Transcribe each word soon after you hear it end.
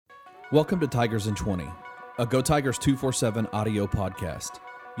Welcome to Tigers in 20, a Go Tigers 247 audio podcast,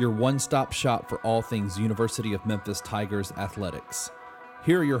 your one-stop shop for all things University of Memphis Tigers athletics.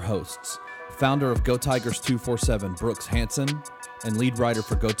 Here are your hosts, founder of Go Tigers 247, Brooks Hansen, and lead writer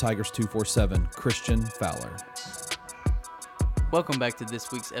for Go Tigers 247, Christian Fowler. Welcome back to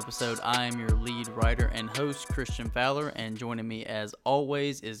this week's episode. I am your lead writer and host, Christian Fowler, and joining me as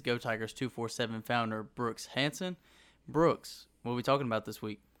always is Go Tigers 247 founder Brooks Hansen. Brooks, what are we talking about this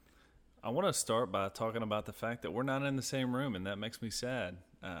week? I want to start by talking about the fact that we're not in the same room, and that makes me sad.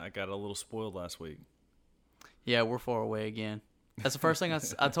 I got a little spoiled last week. Yeah, we're far away again. That's the first thing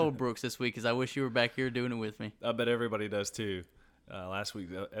I told Brooks this week is I wish you were back here doing it with me. I bet everybody does too. Last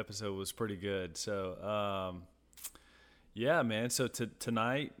week's episode was pretty good. So, yeah, man. So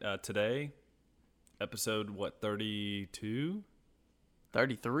today, episode, 32?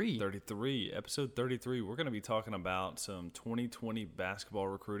 33. 33. Episode 33. We're going to be talking about some 2020 basketball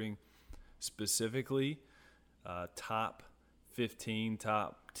recruiting, specifically top 15,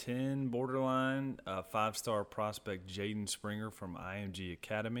 top 10 borderline, five-star prospect Jaden Springer from IMG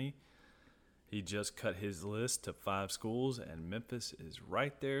Academy. He just cut his list to 5 schools, and Memphis is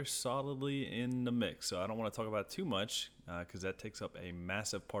right there solidly in the mix. So I don't want to talk about it too much because that takes up a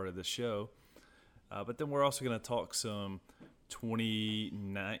massive part of the show. But then we're also going to talk some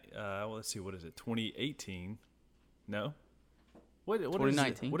 2018. No? What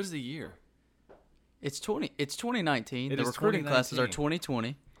 2019. What is the year? It's 2019. It The is recruiting 2019. classes are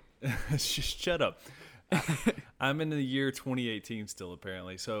 2020. Shut up. I'm in the year 2018 still,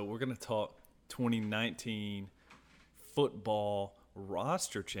 apparently. So we're going to talk 2019 football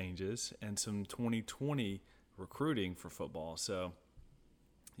roster changes and some 2020 recruiting for football. So,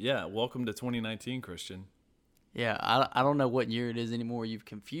 yeah, welcome to 2019, Christian. Yeah, I don't know what year it is anymore. You've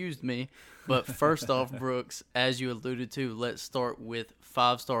confused me. But first off, Brooks, as you alluded to, let's start with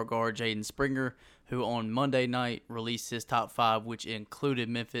five-star guard Jaden Springer, who on Monday night released his top 5, which included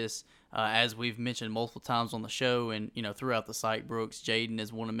Memphis. As we've mentioned multiple times on the show and throughout the site, Brooks, Jaden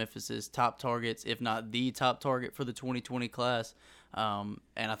is one of Memphis's top targets, if not the top target for the 2020 class. And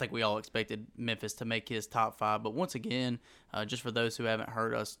I think we all expected Memphis to make his top 5. But once again, just for those who haven't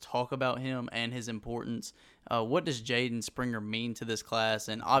heard us talk about him and his importance, what does Jaden Springer mean to this class?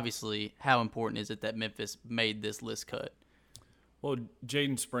 And obviously, how important is it that Memphis made this list cut? Well,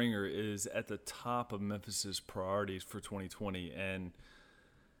 Jaden Springer is at the top of Memphis's priorities for 2020. And,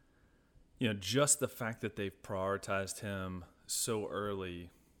 just the fact that they've prioritized him so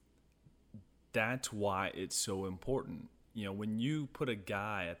early, that's why it's so important. When you put a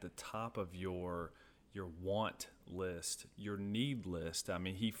guy at the top of your want list, your need list, I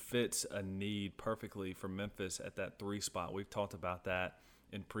mean, he fits a need perfectly for Memphis at that 3 spot. We've talked about that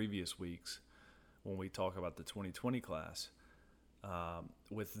in previous weeks when we talk about the 2020 class.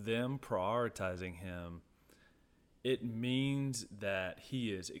 With them prioritizing him, it means that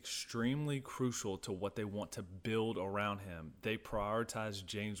he is extremely crucial to what they want to build around him. They prioritized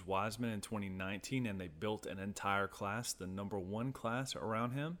James Wiseman in 2019, and they built an entire class, the number 1 class,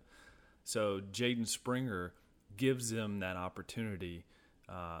 around him. So Jaden Springer gives them that opportunity.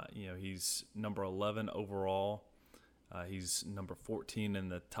 He's number 11 overall. He's number 14 in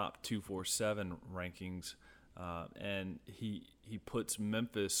the top 247 rankings. And he puts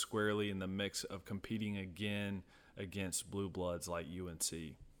Memphis squarely in the mix of competing again against blue bloods like UNC.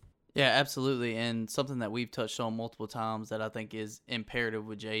 Yeah, absolutely. And something that we've touched on multiple times that I think is imperative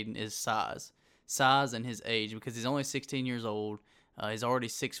with Jaden is size. Size and his age, because he's only 16 years old. He's already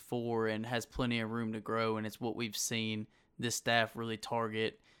 6'4" and has plenty of room to grow, and it's what we've seen this staff really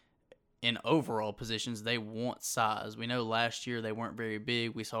target in overall positions. They want size. We know last year they weren't very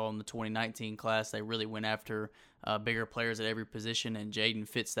big. We saw in the 2019 class they really went after bigger players at every position, and Jaden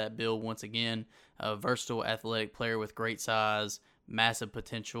fits that bill once again. A versatile, athletic player with great size, massive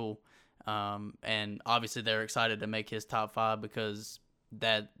potential, and obviously they're excited to make his top 5 because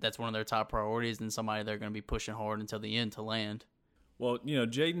that's one of their top priorities and somebody they're going to be pushing hard until the end to land. Well,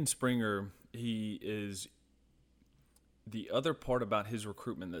 Jaden Springer, he is – the other part about his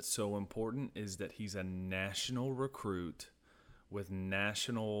recruitment that's so important is that he's a national recruit with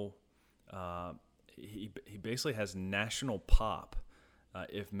national he basically has national pop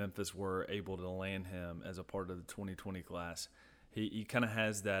if Memphis were able to land him as a part of the 2020 class. He kind of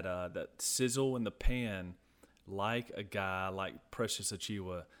has that sizzle in the pan like a guy like Precious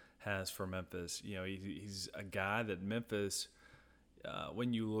Achiuwa has for Memphis. He's a guy that Memphis –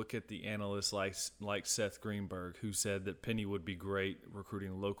 when you look at the analysts like Seth Greenberg, who said that Penny would be great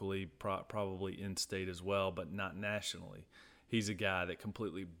recruiting locally, probably in-state as well, but not nationally. He's a guy that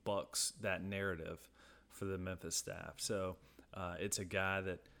completely bucks that narrative for the Memphis staff. So it's a guy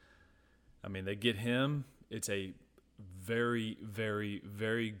that I mean, they get him. It's a very, very,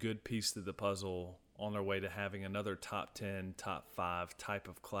 very good piece to the puzzle on their way to having another top 10, top 5 type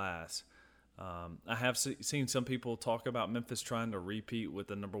of class. I have seen some people talk about Memphis trying to repeat with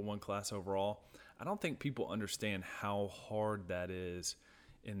the number 1 class overall. I don't think people understand how hard that is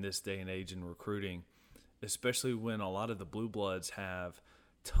in this day and age in recruiting, especially when a lot of the Blue Bloods have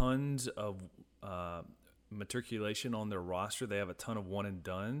tons of matriculation on their roster. They have a ton of one and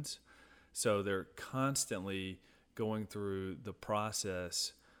dones. So they're constantly going through the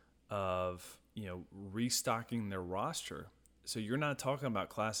process of, restocking their roster. So you're not talking about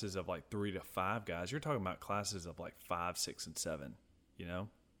classes of like 3 to 5 guys. You're talking about classes of like 5, 6, and 7,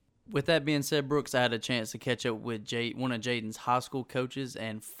 With that being said, Brooks, I had a chance to catch up with one of Jaden's high school coaches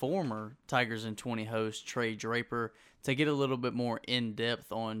and former Tigers in 20 host, Trey Draper, to get a little bit more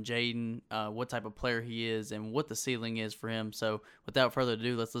in-depth on Jaden, what type of player he is, and what the ceiling is for him. So without further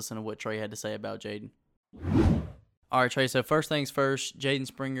ado, let's listen to what Trey had to say about Jaden. All right, Trey, so first things first, Jaden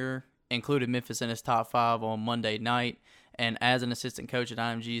Springer included Memphis in his top 5 on Monday night. And as an assistant coach at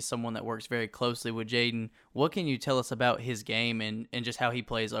IMG, someone that works very closely with Jaden, what can you tell us about his game and just how he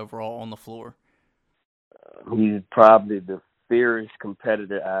plays overall on the floor? He's probably the fiercest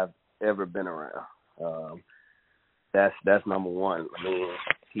competitor I've ever been around. That's number one. I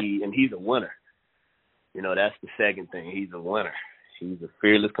mean, he's a winner. That's the second thing. He's a winner. He's a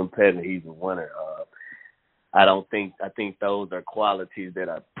fearless competitor. He's a winner. I think those are qualities that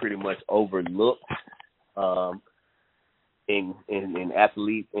are pretty much overlooked in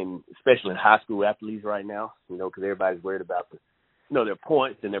athletes, and especially in high school athletes right now. Because everybody's worried about their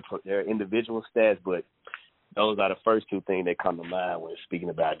points and their individual stats, but those are the first 2 things that come to mind when speaking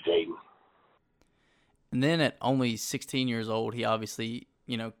about Jaden. And then at only 16 years old, he obviously,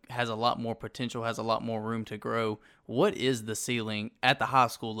 has a lot more potential, has a lot more room to grow. What is the ceiling at the high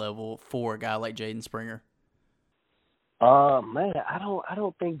school level for a guy like Jaden Springer? Man, I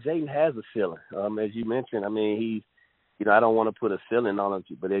don't think Jaden has a ceiling. As you mentioned, I mean, I don't want to put a ceiling on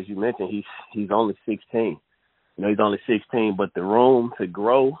him, but as you mentioned, he's only 16. He's only 16, but the room to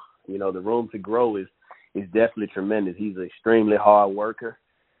grow, is definitely tremendous. He's an extremely hard worker.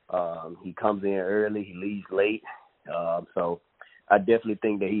 He comes in early, he leaves late. So I definitely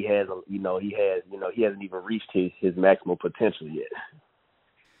think that he hasn't even reached his maximum potential yet.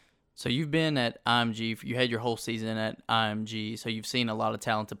 So you've been at IMG, you had your whole season at IMG, so you've seen a lot of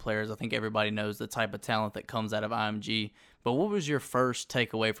talented players. I think everybody knows the type of talent that comes out of IMG. But what was your first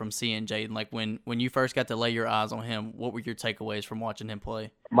takeaway from seeing Jaden? Like when you first got to lay your eyes on him, what were your takeaways from watching him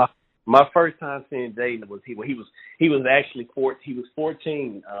play? My first time seeing Jaden was he was actually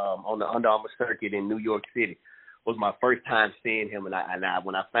 14 on the Under Armour circuit in New York City. Was my first time seeing him, and I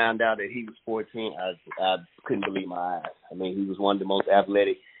when I found out that he was 14, I couldn't believe my eyes. I mean, he was one of the most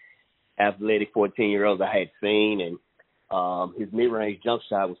athletic 14-year-olds I had seen, and his mid-range jump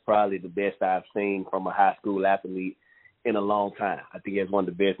shot was probably the best I've seen from a high school athlete in a long time. I think he has one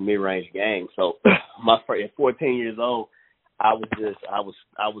of the best mid-range games. So at 14 years old, I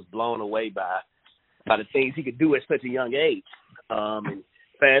was blown away by the things he could do at such a young age. And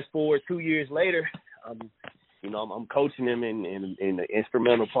fast forward 2 years later, I'm coaching him in the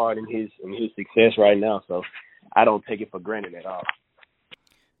instrumental part in his success right now. So I don't take it for granted at all.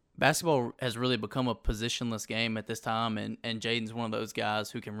 Basketball has really become a positionless game at this time, and Jaden's one of those guys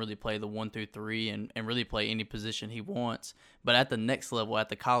who can really play the 1 through 3 and really play any position he wants. But at the next level, at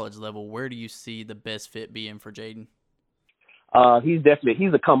the college level, where do you see the best fit being for Jaden?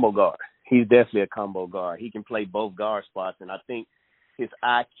 He's a combo guard. He's definitely a combo guard. He can play both guard spots, and I think his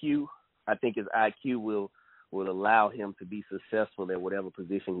IQ will allow him to be successful at whatever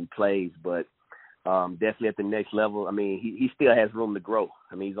position he plays. But definitely at the next level, I mean, he still has room to grow.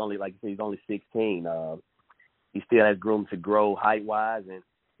 I mean, he's only 16. He still has room to grow height-wise, and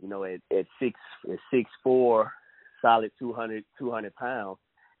at 6'4", solid 200 pounds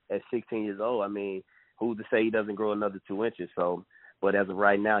at 16 years old. I mean, who's to say he doesn't grow another 2 inches? So, but as of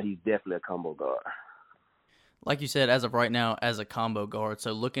right now, he's definitely a combo guard. Like you said, as of right now, as a combo guard.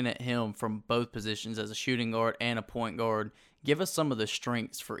 So looking at him from both positions as a shooting guard and a point guard, give us some of the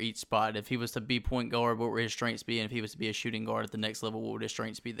strengths for each spot. If he was to be point guard, what would his strengths be? And if he was to be a shooting guard at the next level, what would his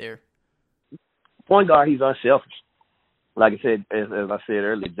strengths be there? Point guard, he's unselfish. Like I said, as I said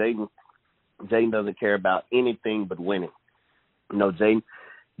earlier, Jaden doesn't care about anything but winning. Jaden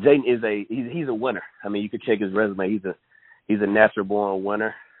is he's a winner. I mean, you could check his resume. He's a natural born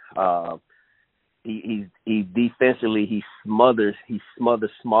winner. He defensively he smothers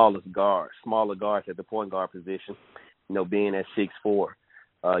smaller guards at the point guard position. Being at 6'4",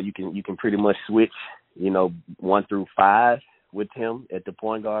 you can pretty much switch 1 through 5 with him at the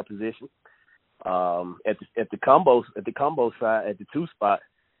point guard position. At the combo side, at the 2 spot,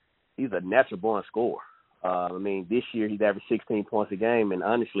 he's a natural born scorer. I mean, this year he's averaged 16 points a game, and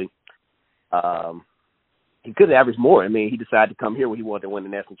honestly, he could have averaged more. I mean, he decided to come here when he wanted to win the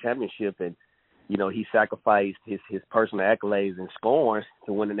national championship, and he sacrificed his personal accolades and scoring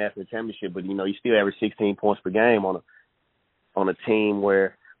to win the national championship. But he still averaged 16 points per game on a team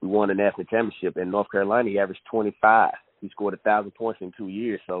where we won the national championship. In North Carolina, he averaged 25. He scored 1,000 points in 2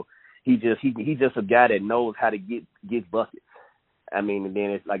 years. So he's just a guy that knows how to get buckets. I mean, and then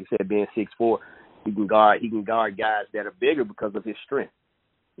it's like I said, being 6'4", he can guard guys that are bigger because of his strength.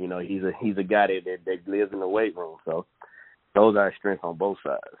 He's a guy that lives in the weight room. So those are his strengths on both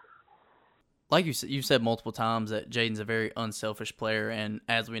sides. Like you said multiple times that Jaden's a very unselfish player, and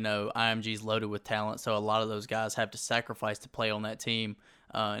as we know, IMG's loaded with talent, so a lot of those guys have to sacrifice to play on that team.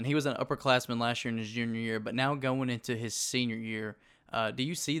 And he was an upperclassman last year in his junior year, but now going into his senior year, do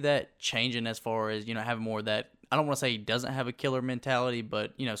you see that changing as far as having more of that? I don't want to say he doesn't have a killer mentality,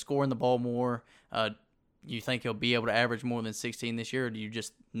 but scoring the ball more. You think he'll be able to average more than 16 this year, or do you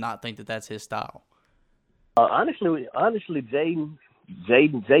just not think that that's his style? Honestly, Jaden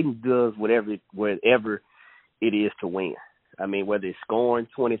does whatever it is to win. I mean, whether it's scoring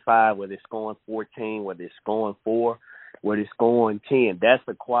 25, whether it's scoring 14, whether it's scoring 4, whether it's scoring 10, that's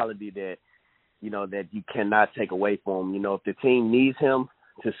a quality that that you cannot take away from him. If the team needs him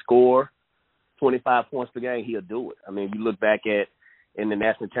to score 25 points per game, he'll do it. I mean, if you look back at in the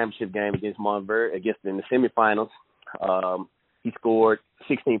national championship game against Montverde, in the semifinals, he scored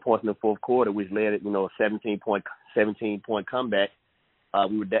 16 points in the fourth quarter, which led a 17-point comeback.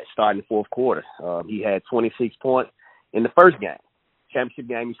 We were starting the fourth quarter. He had 26 points in the first game. Championship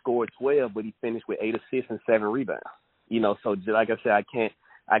game, he scored 12, but he finished with 8 assists and 7 rebounds. So like I said, I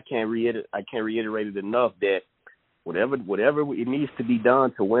can't reiterate it enough that whatever it needs to be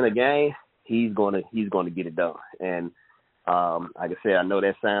done to win a game, he's gonna get it done. And like I said, I know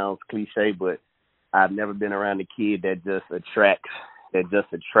that sounds cliche, but I've never been around a kid that just attracts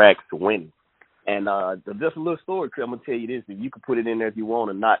to winning. And just a little story, Chris, I'm gonna tell you this. If you can put it in there if you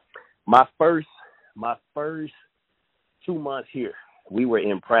want or not. My first 2 months here, we were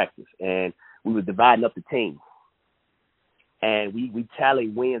in practice and we were dividing up the team, and we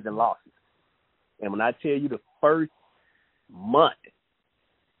tallied wins and losses. And when I tell you the first month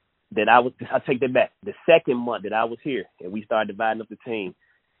that I take that back. The second month that I was here and we started dividing up the team,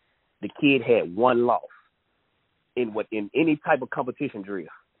 the kid had 1 loss in any type of competition drill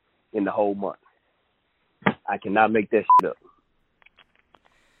in the whole month. I cannot make that shit up.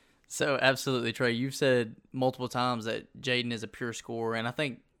 So absolutely, Trey. You've said multiple times that Jaden is a pure scorer, and I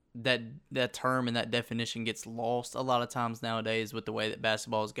think that term and that definition gets lost a lot of times nowadays with the way that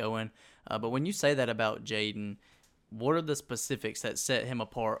basketball is going. But when you say that about Jaden, what are the specifics that set him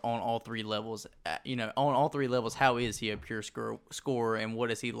apart on all 3 levels? On all 3 levels, how is he a pure scorer, and what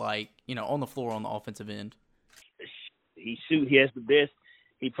is he like, on the floor on the offensive end? He has the best.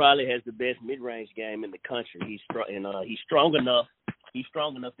 He probably has the best mid-range game in the country. He's strong enough. He's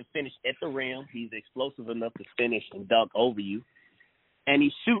strong enough to finish at the rim. He's explosive enough to finish and dunk over you. And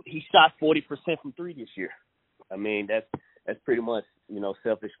he shot 40% from 3 this year. I mean, that's pretty much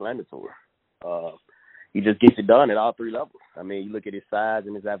self-explanatory. He just gets it done at all 3 levels. I mean, you look at his size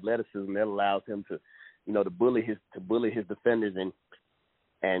and his athleticism, that allows him to, to bully his defenders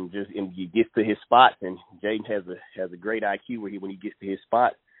and he gets to his spots. And Jaden has a great IQ where when he gets to his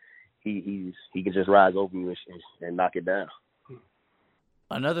spot, he can just rise over you and knock it down.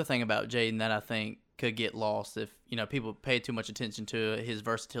 Another thing about Jaden that I think could get lost if people pay too much attention to his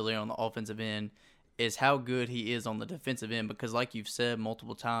versatility on the offensive end is how good he is on the defensive end, because like you've said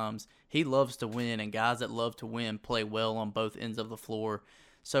multiple times, he loves to win, and guys that love to win play well on both ends of the floor.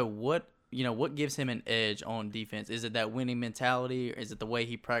 So what gives him an edge on defense? Is it that winning mentality, or is it the way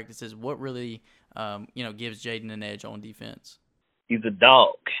he practices? What really gives Jaden an edge on defense? He's a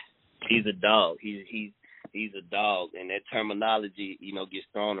dog. He's a dog. He's a dog, and that terminology gets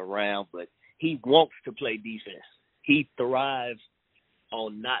thrown around, but he wants to play defense. He thrives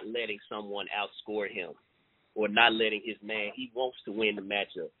on not letting someone outscore him or not letting his man. He wants to win the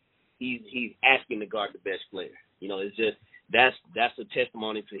matchup. He's asking to guard the best player. It's just that's a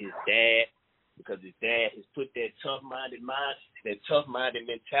testimony to his dad, because his dad has put that tough-minded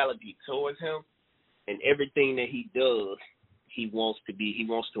mentality towards him, and everything that he does, he wants to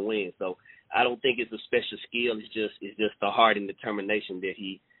win. So I don't think it's a special skill. It's just the heart and determination that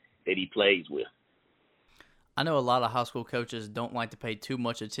he plays with. I know a lot of high school coaches don't like to pay too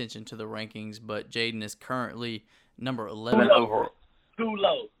much attention to the rankings, but Jaden is currently number 11 overall. Too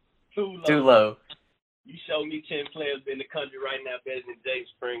low. Too low. You show me 10 players in the country right now better than Jaden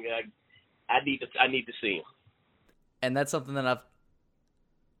Springer. I need to see him. And that's something that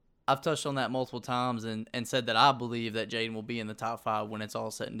I've touched on that multiple times and said that I believe that Jaden will be in the top 5 when it's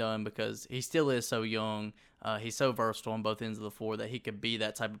all said and done, because he still is so young. He's so versatile on both ends of the floor that he could be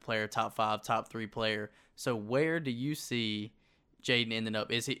that type of player, top 5, top 3 player. So where do you see Jaden ending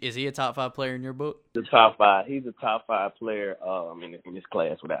up? Is he a top 5 player in your book? The top 5. He's a top 5 player in this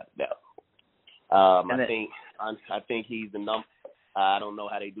class without a doubt. I think he's the number. I don't know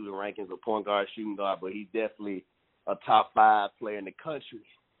how they do the rankings of point guard, shooting guard, but he's definitely a top 5 player in the country.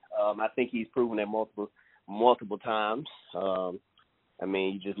 I think he's proven that multiple times.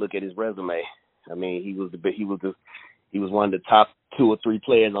 You just look at his resume. He was one of the top 2 or 3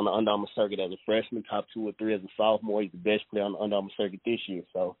 players on the Under Armour circuit as a freshman, top 2 or 3 as a sophomore. He's the best player on the Under Armour circuit this year.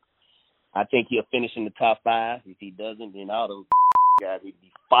 So I think he'll finish in the top 5. If he doesn't, then all those guys need to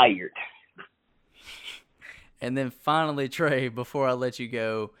be fired. And then finally, Trey, before I let you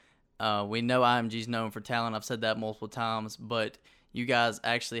go, we know IMG's known for talent. I've said that multiple times, but you guys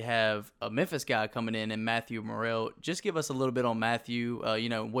actually have a Memphis guy coming in Matthew Morrell. Just give us a little bit on Matthew,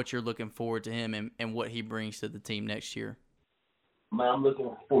 what you're looking forward to him and what he brings to the team next year. I'm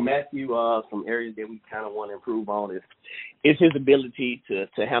looking for Matthew, some areas that we kind of want to improve on is his ability to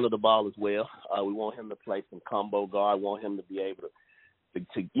handle the ball as well. We want him to play some combo guard. We want him to be able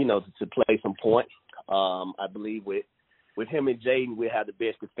to play some point. I believe with him and Jaden, we have the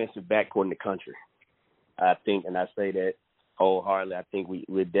best defensive backcourt in the country. I think, and I say that wholeheartedly, I think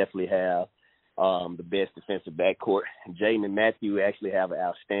we definitely have the best defensive backcourt. Jaden and Matthew actually have an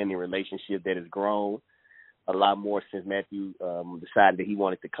outstanding relationship that has grown a lot more since Matthew decided that he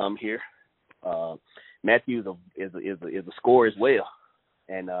wanted to come here. Matthew is a scorer as well,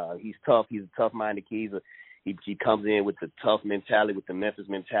 and he's tough. He's a tough-minded kid. He comes in with the tough mentality, with the Memphis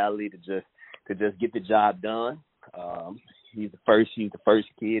mentality to just get the job done. He's the first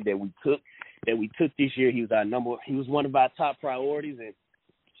kid that we took this year. He was one of our top priorities, and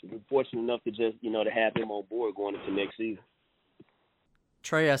we're fortunate enough to just to have him on board going into next season.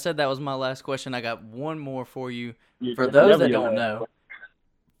 Trey, I said that was my last question. I got one more for you. For those that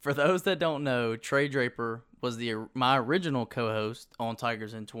don't know, Trey Draper was my original co-host on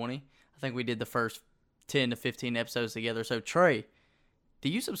Tigers in 20. I think we did the first 10 to 15 episodes together. So, Trey, do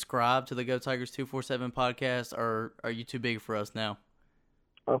you subscribe to the Go Tigers 247 podcast, or are you too big for us now?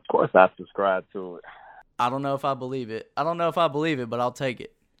 Of course I subscribe to it. I don't know if I believe it, but I'll take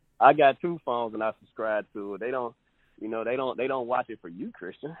it. I got 2 phones and I subscribe to it. They don't watch it for you,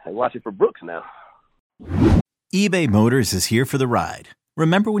 Christian. They watch it for Brooks now. eBay Motors is here for the ride.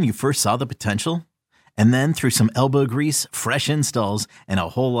 Remember when you first saw the potential? And then through some elbow grease, fresh installs, and a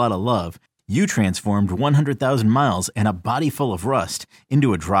whole lot of love, you transformed 100,000 miles and a body full of rust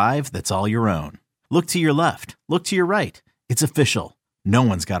into a drive that's all your own. Look to your left. Look to your right. It's official. No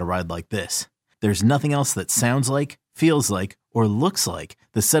one's got a ride like this. There's nothing else that sounds like, feels like, or looks like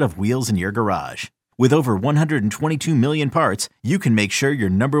the set of wheels in your garage. With over 122 million parts, you can make sure your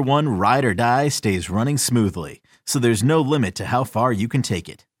number one ride or die stays running smoothly. So there's no limit to how far you can take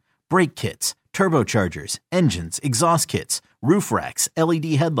it. Brake kits, turbochargers, engines, exhaust kits, roof racks, LED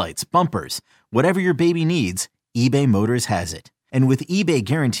headlights, bumpers, whatever your baby needs, eBay Motors has it. And with eBay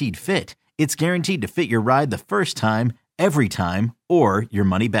Guaranteed Fit, it's guaranteed to fit your ride the first time, every time, or your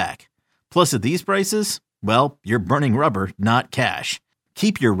money back. Plus at these prices, well, you're burning rubber, not cash.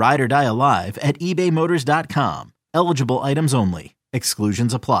 Keep your ride or die alive at ebaymotors.com. Eligible items only.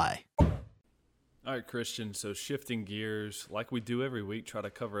 Exclusions apply. All right, Christian, so shifting gears, like we do every week, try to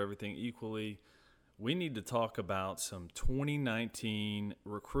cover everything equally. We need to talk about some 2019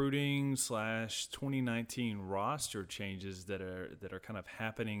 recruiting / 2019 roster changes that are kind of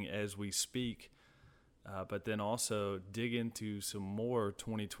happening as we speak, but then also dig into some more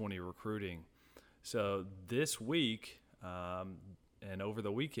 2020 recruiting. So this week and over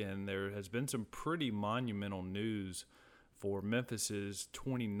the weekend, there has been some pretty monumental news for Memphis's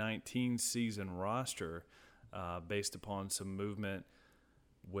 2019 season roster based upon some movement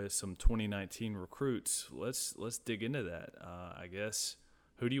with some 2019 recruits. Let's dig into that. I guess,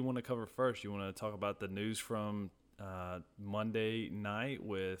 who do you want to cover first? You want to talk about the news from Monday night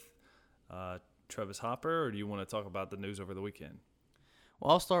with Travis Hopper, or do you want to talk about the news over the weekend?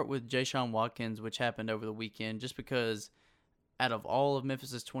 Well, I'll start with Jayshawn Watkins, which happened over the weekend, just because out of all of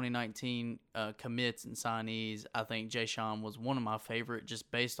Memphis's 2019 commits and signees, I think Jayshawn was one of my favorite, just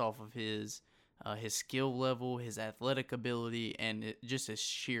based off of his skill level, his athletic ability, and just his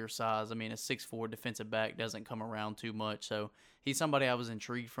sheer size. I mean, a 6'4" defensive back doesn't come around too much, so he's somebody I was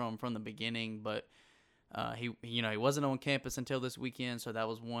intrigued from the beginning. But he wasn't on campus until this weekend, so that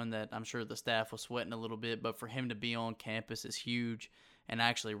was one that I'm sure the staff was sweating a little bit. But for him to be on campus is huge. and I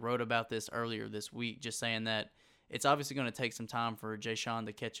actually wrote about this earlier this week, just saying that it's obviously going to take some time for Jayshon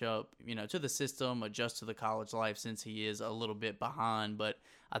to catch up, to the system, adjust to the college life since he is a little bit behind. But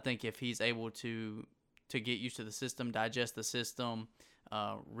I think if he's able to get used to the system, digest the system,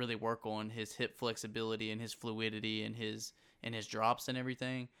 really work on his hip flexibility and his fluidity and his drops and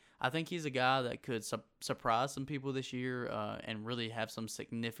everything, I think he's a guy that could surprise some people this year and really have some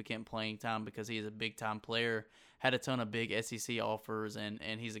significant playing time because he is a big-time player, had a ton of big SEC offers, and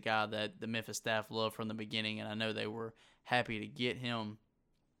he's a guy that the Memphis staff loved from the beginning, and I know they were happy to get him.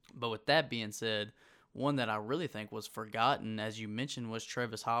 But with that being said, one that I really think was forgotten, as you mentioned, was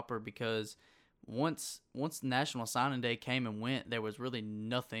Travis Hopper, because once National Signing Day came and went, there was really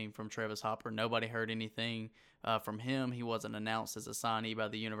nothing from Travis Hopper. Nobody heard anything from him. He wasn't announced as a signee by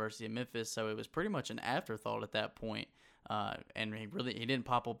the University of Memphis, so it was pretty much an afterthought at that point. And he didn't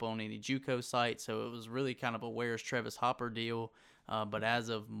pop up on any JUCO sites, so it was really kind of a where's Travis Hopper deal. But as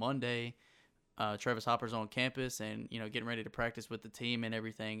of Monday, Travis Hopper's on campus and getting ready to practice with the team and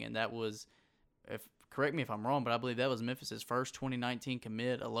everything, and that was, correct me if I'm wrong, but I believe that was Memphis's first 2019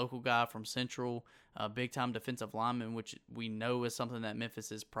 commit, a local guy from Central, a big-time defensive lineman, which we know is something that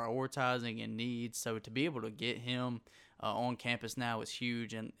Memphis is prioritizing and needs. So to be able to get him on campus now is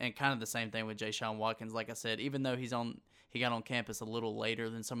huge, and kind of the same thing with Jayshon Watkins. Like I said, even though he got on campus a little later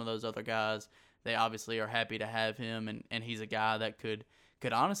than some of those other guys, they obviously are happy to have him, and he's a guy that could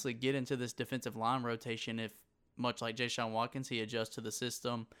honestly get into this defensive line rotation if, much like Jayshon Watkins, he adjusts to the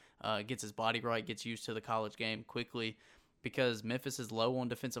system, gets his body right, gets used to the college game quickly, because Memphis is low on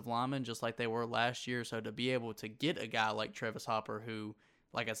defensive linemen just like they were last year. So to be able to get a guy like Travis Hopper, who,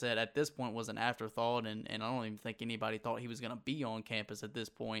 like I said, at this point was an afterthought, and I don't even think anybody thought he was going to be on campus at this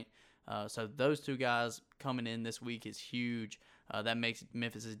point. So those two guys coming in this week is huge. That makes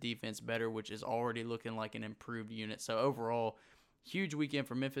Memphis' defense better, which is already looking like an improved unit. So overall, huge weekend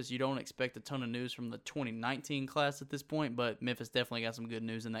for Memphis. You don't expect a ton of news from the 2019 class at this point, but Memphis definitely got some good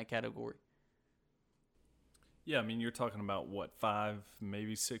news in that category. Yeah, I mean, you're talking about, 5,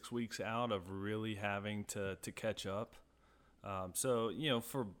 maybe 6 weeks out of really having to catch up. So,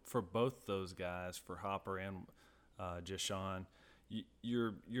 for both those guys, for Hopper and Jayshon,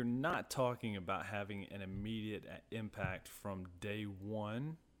 you're not talking about having an immediate impact from day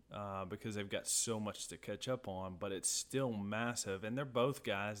one, because they've got so much to catch up on, but it's still massive. And they're both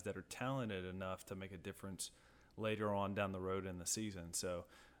guys that are talented enough to make a difference later on down the road in the season. So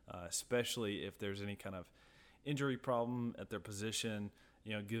especially if there's any kind of injury problem at their position,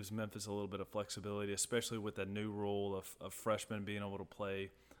 it gives Memphis a little bit of flexibility, especially with that new rule of freshmen being able to play,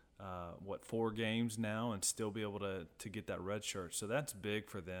 4 games now and still be able to get that red shirt. So that's big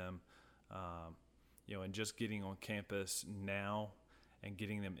for them, and just getting on campus now and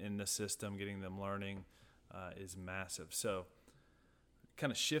getting them in the system, getting them learning is massive. So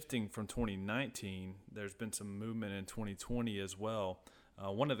kind of shifting from 2019, there's been some movement in 2020 as well.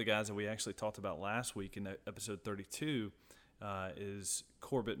 One of the guys that we actually talked about last week in episode 32 is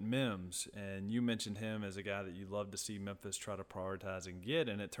Corbett Mims, and you mentioned him as a guy that you'd love to see Memphis try to prioritize and get,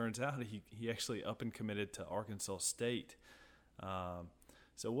 and it turns out he actually up and committed to Arkansas State.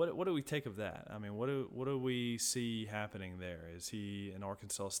 So what do we take of that? I mean, what do we see happening there? Is he an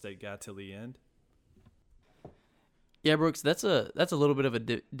Arkansas State guy till the end? Yeah, Brooks, that's a little bit of a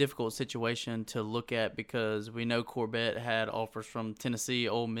difficult situation to look at, because we know Corbett had offers from Tennessee,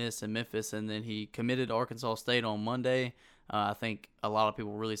 Ole Miss, and Memphis, and then he committed to Arkansas State on Monday. I think a lot of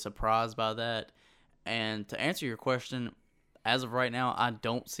people were really surprised by that. And to answer your question, as of right now, I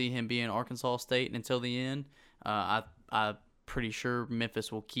don't see him being Arkansas State until the end. I'm pretty sure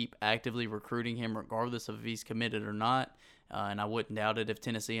Memphis will keep actively recruiting him regardless of if he's committed or not. And I wouldn't doubt it if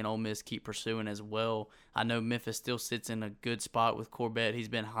Tennessee and Ole Miss keep pursuing as well. I know Memphis still sits in a good spot with Corbett. He's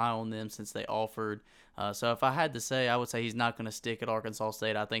been high on them since they offered. So if I had to say, I would say he's not going to stick at Arkansas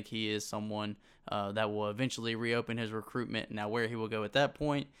State. I think he is someone that will eventually reopen his recruitment. Now, where he will go at that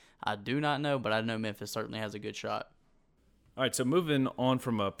point, I do not know, but I know Memphis certainly has a good shot. All right, so moving on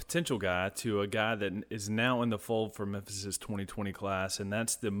from a potential guy to a guy that is now in the fold for Memphis's 2020 class, and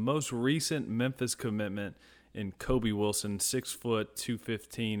that's the most recent Memphis commitment in Kobe Wilson, 6 foot,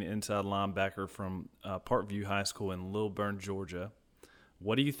 215 inside linebacker from Parkview High School in Lilburn, Georgia.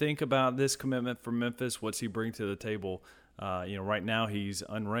 What do you think about this commitment for Memphis? What's he bring to the table? Right now he's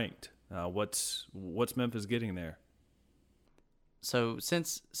unranked. What's Memphis getting there? So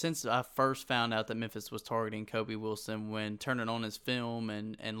since I first found out that Memphis was targeting Kobe Wilson, when turning on his film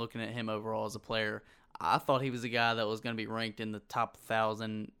and looking at him overall as a player, I thought he was a guy that was going to be ranked in the top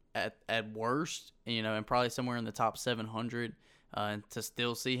 1,000 at worst, and probably somewhere in the top 700. And to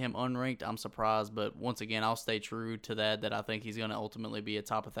still see him unranked, I'm surprised. But once again, I'll stay true to that I think he's going to ultimately be a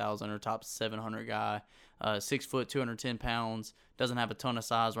top 1,000 or top 700 guy. 6 foot, 210 pounds, doesn't have a ton of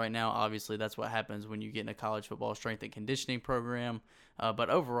size right now. Obviously, that's what happens when you get in a college football strength and conditioning program. But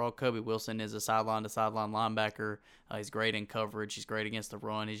overall, Kobe Wilson is a sideline-to-sideline linebacker. He's great in coverage. He's great against the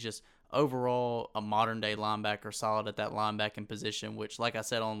run. He's just overall a modern-day linebacker, solid at that linebacking position, which, like I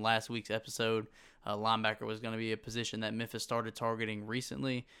said on last week's episode, linebacker was going to be a position that Memphis started targeting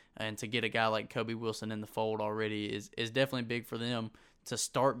recently. And to get a guy like Kobe Wilson in the fold already is definitely big for them to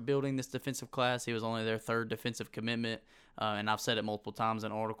start building this defensive class. He was only their third defensive commitment. And I've said it multiple times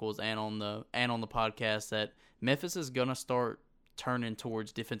in articles and on the podcast that Memphis is going to start turning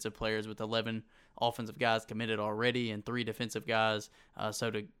towards defensive players with 11 offensive guys committed already and 3 defensive guys.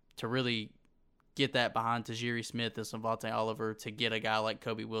 So to really get that behind Tajiri Smith and Savante Oliver to get a guy like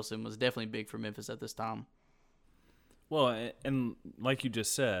Kobe Wilson was definitely big for Memphis at this time. Well, and like you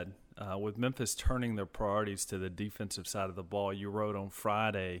just said, with Memphis turning their priorities to the defensive side of the ball, you wrote on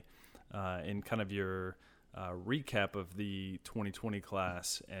Friday in kind of your recap of the 2020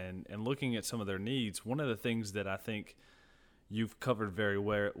 class and looking at some of their needs, one of the things that I think you've covered very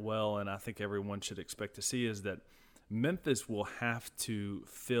well and I think everyone should expect to see is that Memphis will have to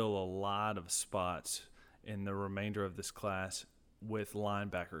fill a lot of spots in the remainder of this class with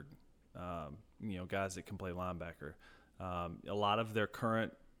linebacker, guys that can play linebacker. A lot of their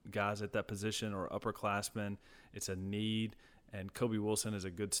current guys at that position are upperclassmen. It's a need, and Kobe Wilson is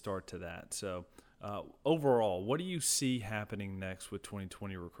a good start to that. So overall, what do you see happening next with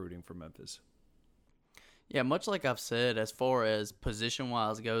 2020 recruiting for Memphis? Yeah, much like I've said, as far as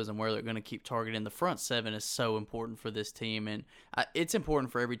position-wise goes and where they're going to keep targeting, the front seven is so important for this team, and it's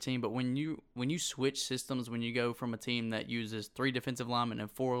important for every team. But when you switch systems, when you go from a team that uses 3 defensive linemen and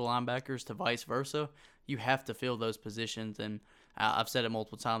 4 linebackers to vice versa, you have to fill those positions. And I've said it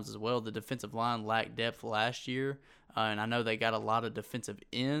multiple times as well. The defensive line lacked depth last year, and I know they got a lot of defensive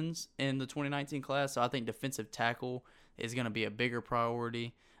ends in the 2019 class. So I think defensive tackle is going to be a bigger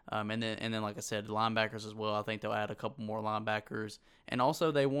priority. And then, like I said, linebackers as well. I think they'll add a couple more linebackers, and also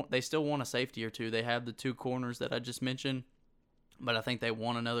they still want a safety or two. They have the 2 corners that I just mentioned, but I think they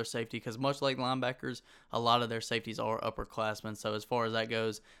want another safety because much like linebackers, a lot of their safeties are upperclassmen. So as far as that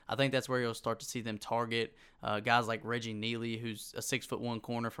goes, I think that's where you'll start to see them target guys like Reggie Neely, who's a 6'1"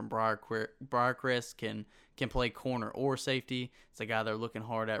 corner from Briarcrest, can play corner or safety. It's a guy they're looking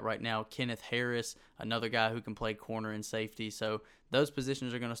hard at right now. Kenneth Harris, another guy who can play corner and safety. So those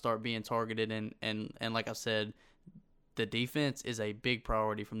positions are going to start being targeted, and like I said, the defense is a big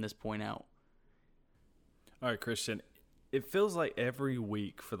priority from this point out. All right, Christian. It feels like every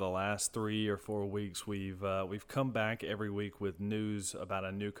week for the last 3 or 4 weeks we've come back every week with news about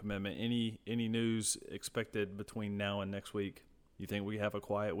a new commitment. Any news expected between now and next week? You think we have a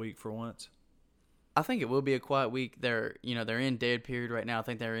quiet week for once? I think it will be a quiet week. They're in dead period right now. I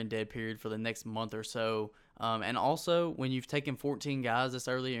think they're in dead period for the next month or so. And also, when you've taken 14 guys this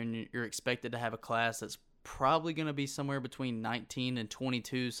early and you're expected to have a class that's probably going to be somewhere between 19 and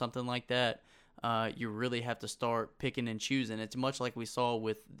 22, something like that, you really have to start picking and choosing. It's much like we saw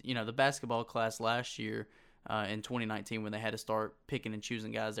with the basketball class last year in 2019 when they had to start picking and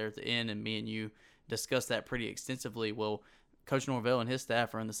choosing guys there at the end, and me and you discussed that pretty extensively. Well, Coach Norvell and his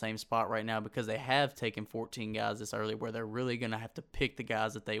staff are in the same spot right now because they have taken 14 guys this early where they're really going to have to pick the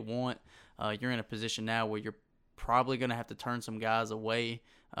guys that they want. You're in a position now where you're probably going to have to turn some guys away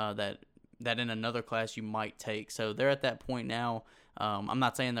that in another class you might take. So they're at that point now. I'm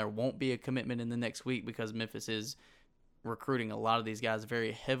not saying there won't be a commitment in the next week because Memphis is recruiting a lot of these guys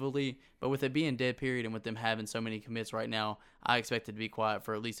very heavily. But with it being dead period and with them having so many commits right now, I expect it to be quiet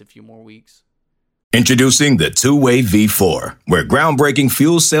for at least a few more weeks. Introducing the Two-Way V4, where groundbreaking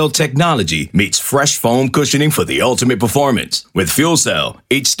fuel cell technology meets fresh foam cushioning for the ultimate performance. With fuel cell,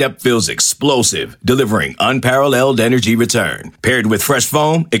 each step feels explosive, delivering unparalleled energy return. Paired with fresh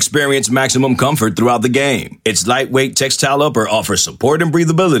foam, experience maximum comfort throughout the game. Its lightweight textile upper offers support and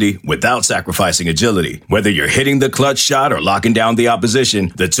breathability without sacrificing agility. Whether you're hitting the clutch shot or locking down the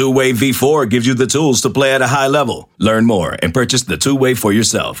opposition, the Two-Way V4 gives you the tools to play at a high level. Learn more and purchase the Two-Way for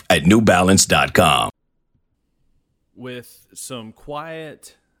yourself at newbalance.com. With some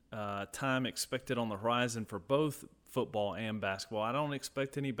quiet time expected on the horizon for both football and basketball, I don't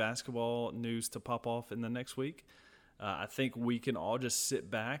expect any basketball news to pop off in the next week. I think we can all just sit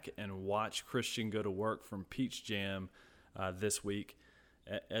back and watch Christian go to work from Peach Jam this week.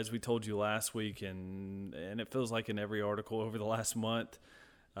 As we told you last week, and it feels like in every article over the last month,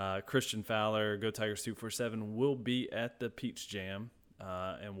 Christian Fowler, Go Tigers 247, will be at the Peach Jam.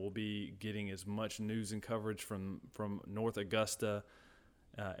 and we'll be getting as much news and coverage from North Augusta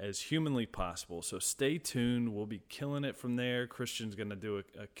as humanly possible. So stay tuned. We'll be killing it from there. Christian's going to do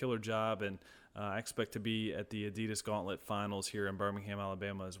a killer job, and I expect to be at the Adidas Gauntlet Finals here in Birmingham,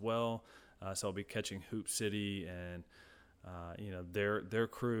 Alabama as well. So I'll be catching Hoop City and their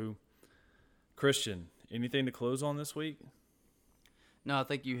crew. Christian, anything to close on this week? No, I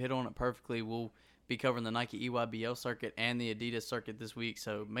think you hit on it perfectly. We'll be covering the Nike EYBL circuit and the Adidas circuit this week,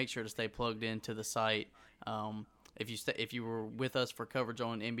 so make sure to stay plugged into the site. If you were with us for coverage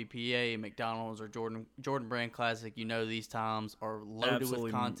on NBPA, McDonald's, or Jordan Brand Classic, these times are loaded Absolutely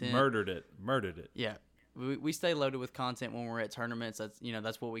with content. Murdered it. Yeah. We stay loaded with content when we're at tournaments.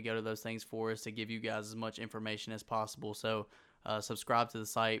 That's what we go to those things for, is to give you guys as much information as possible. So subscribe to the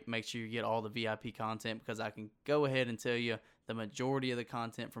site. Make sure you get all the VIP content, because I can go ahead and tell you the majority of the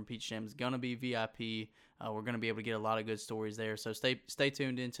content from Peach Jam is going to be VIP. We're going to be able to get a lot of good stories there. So stay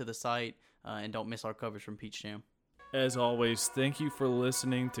tuned into the site and don't miss our coverage from Peach Jam. As always, thank you for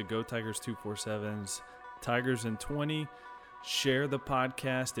listening to Go Tigers 247's Tigers in 20. Share the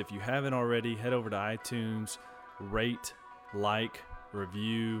podcast. If you haven't already, head over to iTunes, rate, like,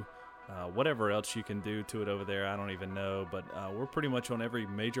 review, whatever else you can do to it over there. I don't even know, but we're pretty much on every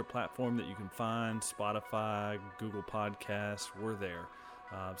major platform that you can find. Spotify, Google Podcasts, we're there.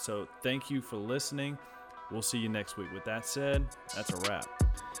 So thank you for listening. We'll see you next week. With that said, that's a wrap.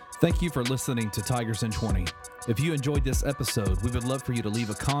 Thank you for listening to Tigers in 20. If you enjoyed this episode, we would love for you to leave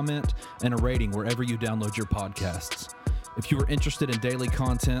a comment and a rating wherever you download your podcasts. If you are interested in daily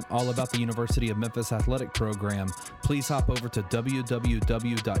content all about the University of Memphis athletic program, please hop over to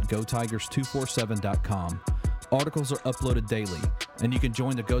www.gotigers247.com. Articles are uploaded daily, and you can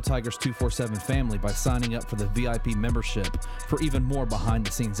join the Go Tigers 247 family by signing up for the VIP membership for even more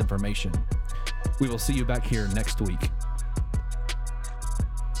behind-the-scenes information. We will see you back here next week.